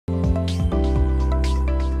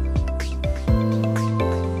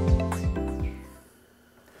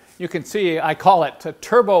you can see I call it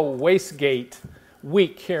Turbo Wastegate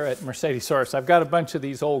Week here at Mercedessource. I've got a bunch of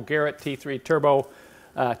these old Garrett T3 turbo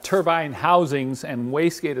turbine housings and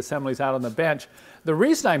wastegate assemblies out on the bench. The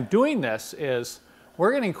reason I'm doing this is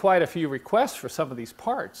we're getting quite a few requests for some of these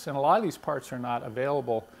parts, and a lot of these parts are not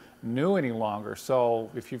available new any longer.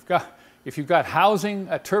 So if you've got housing,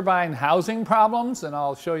 turbine housing problems, and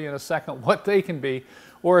I'll show you in a second what they can be,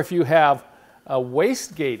 or if you have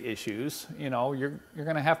wastegate issues, you know, you're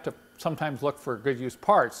going to have to sometimes look for good use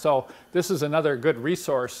parts. So this is another good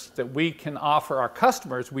resource that we can offer our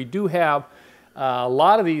customers. We do have a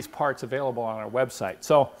lot of these parts available on our website.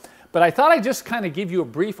 So, but I thought I'd just kind of give you a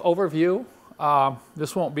brief overview.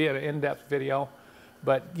 This won't be an in-depth video,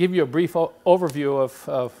 but give you a brief overview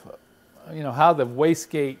of you know, how the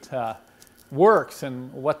wastegate works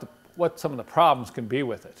and what some of the problems can be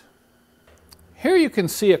with it. Here you can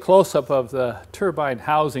see a close-up of the turbine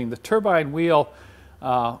housing. The turbine wheel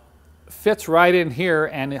fits right in here,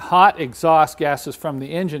 and hot exhaust gases from the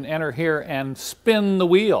engine enter here and spin the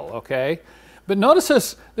wheel, okay? But notice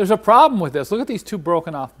this, there's a problem with this. Look at these two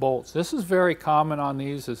broken off bolts. This is very common on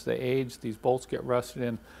these as they age. These bolts get rusted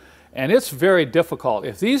in, and it's very difficult.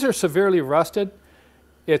 If these are severely rusted,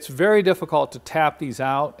 it's very difficult to tap these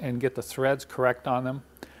out and get the threads correct on them.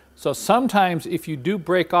 So sometimes if you do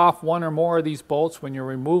break off one or more of these bolts when you're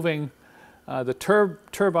removing the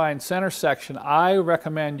turbine center section, I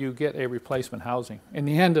recommend you get a replacement housing. In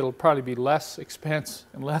the end, it'll probably be less expense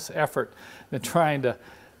and less effort than trying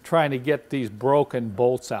to get these broken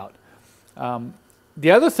bolts out.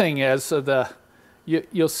 The other thing is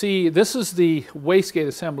you'll see this is the wastegate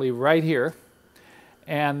assembly right here,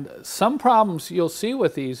 and some problems you'll see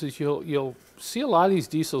with these is you'll see a lot of these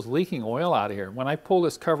diesels leaking oil out of here. When I pull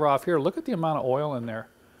this cover off here, look at the amount of oil in there,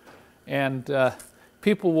 and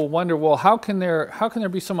people will wonder, well, how can there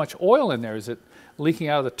be so much oil in there? Is it leaking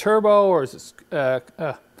out of the turbo, or is it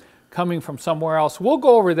coming from somewhere else? We'll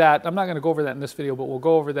go over that. I'm not going to go over that in this video, but we'll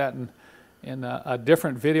go over that in a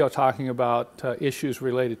different video talking about issues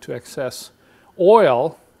related to excess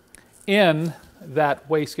oil in that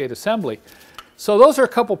wastegate assembly. So those are a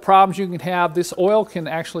couple problems you can have. This oil can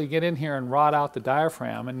actually get in here and rot out the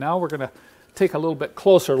diaphragm. And now we're going to take a little bit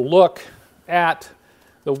closer look at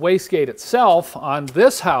the wastegate itself on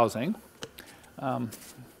this housing.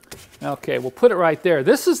 Okay, we'll put it right there.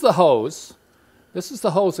 This is the hose. This is the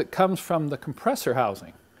hose that comes from the compressor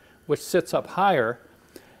housing, which sits up higher.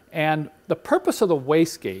 And the purpose of the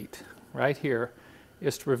wastegate right here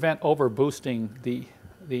is to prevent overboosting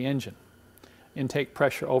the engine, intake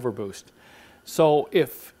pressure overboost. So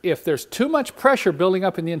if there's too much pressure building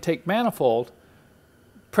up in the intake manifold,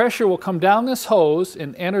 pressure will come down this hose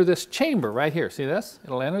and enter this chamber right here. See this?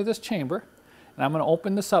 It'll enter this chamber. And I'm going to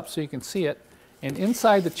open this up so you can see it. And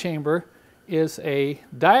inside the chamber is a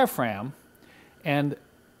diaphragm. And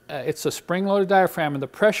it's a spring-loaded diaphragm. And the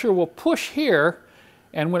pressure will push here.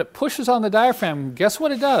 And when it pushes on the diaphragm, guess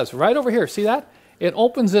what it does? Right over here. See that? It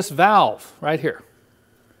opens this valve right here.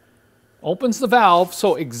 Opens the valve,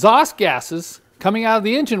 so exhaust gases coming out of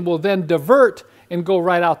the engine will then divert and go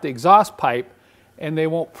right out the exhaust pipe, and they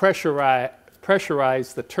won't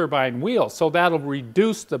pressurize the turbine wheel. So that'll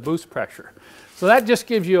reduce the boost pressure. So that just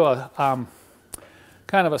gives you a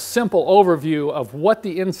kind of a simple overview of what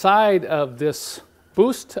the inside of this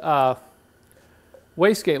boost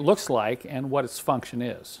wastegate looks like and what its function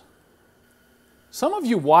is. Some of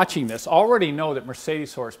you watching this already know that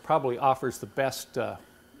Mercedessource probably offers the best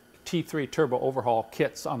T3 turbo overhaul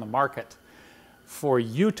kits on the market for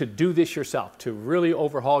you to do this yourself, to really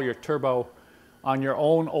overhaul your turbo on your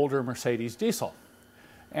own older Mercedes diesel.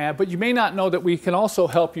 But you may not know that we can also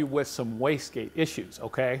help you with some wastegate issues,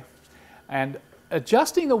 okay? And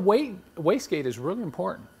adjusting the wastegate is really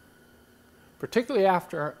important, particularly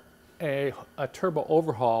after a turbo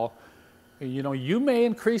overhaul. You know, you may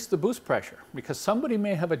increase the boost pressure because somebody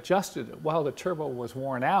may have adjusted it while the turbo was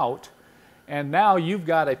worn out, and now you've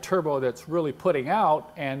got a turbo that's really putting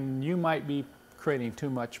out, and you might be creating too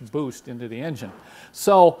much boost into the engine.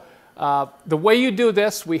 So the way you do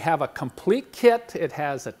this, we have a complete kit. It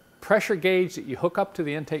has a pressure gauge that you hook up to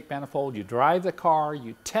the intake manifold. You drive the car,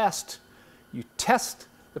 you test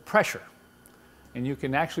the pressure. And you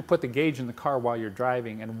can actually put the gauge in the car while you're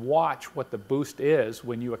driving and watch what the boost is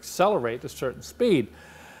when you accelerate a certain speed.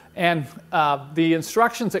 And the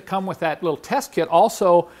instructions that come with that little test kit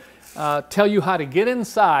also tell you how to get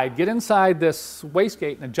inside this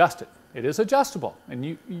wastegate and adjust it. It is adjustable, and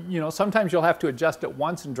you know, sometimes you'll have to adjust it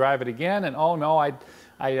once and drive it again, and oh no,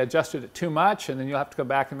 I adjusted it too much, and then you'll have to go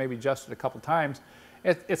back and maybe adjust it a couple times.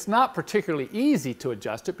 It's not particularly easy to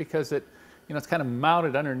adjust it because it's kind of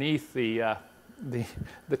mounted underneath the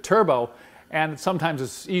the turbo, and sometimes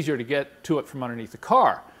it's easier to get to it from underneath the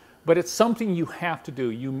car. But it's something you have to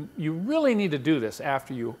do. You really need to do this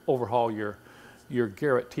after you overhaul your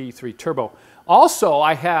Garrett T3 turbo. Also,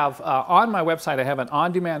 I have on my website, I have an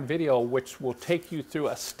on-demand video which will take you through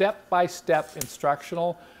a step-by-step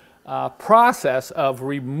instructional process of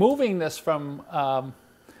removing this from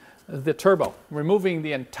the turbo. Removing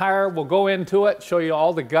the entire, we'll go into it, show you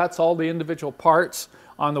all the guts, all the individual parts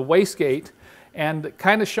on the wastegate, and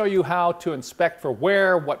kind of show you how to inspect for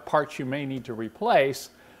wear, what parts you may need to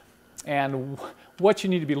replace, and what you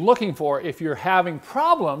need to be looking for if you're having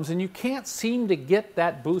problems and you can't seem to get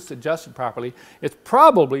that boost adjusted properly. It's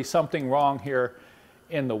probably something wrong here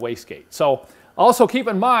in the wastegate. So also keep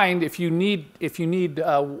in mind, if you need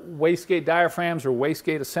wastegate diaphragms or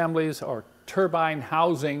wastegate assemblies or turbine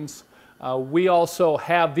housings, we also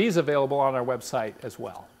have these available on our website as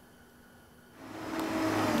well.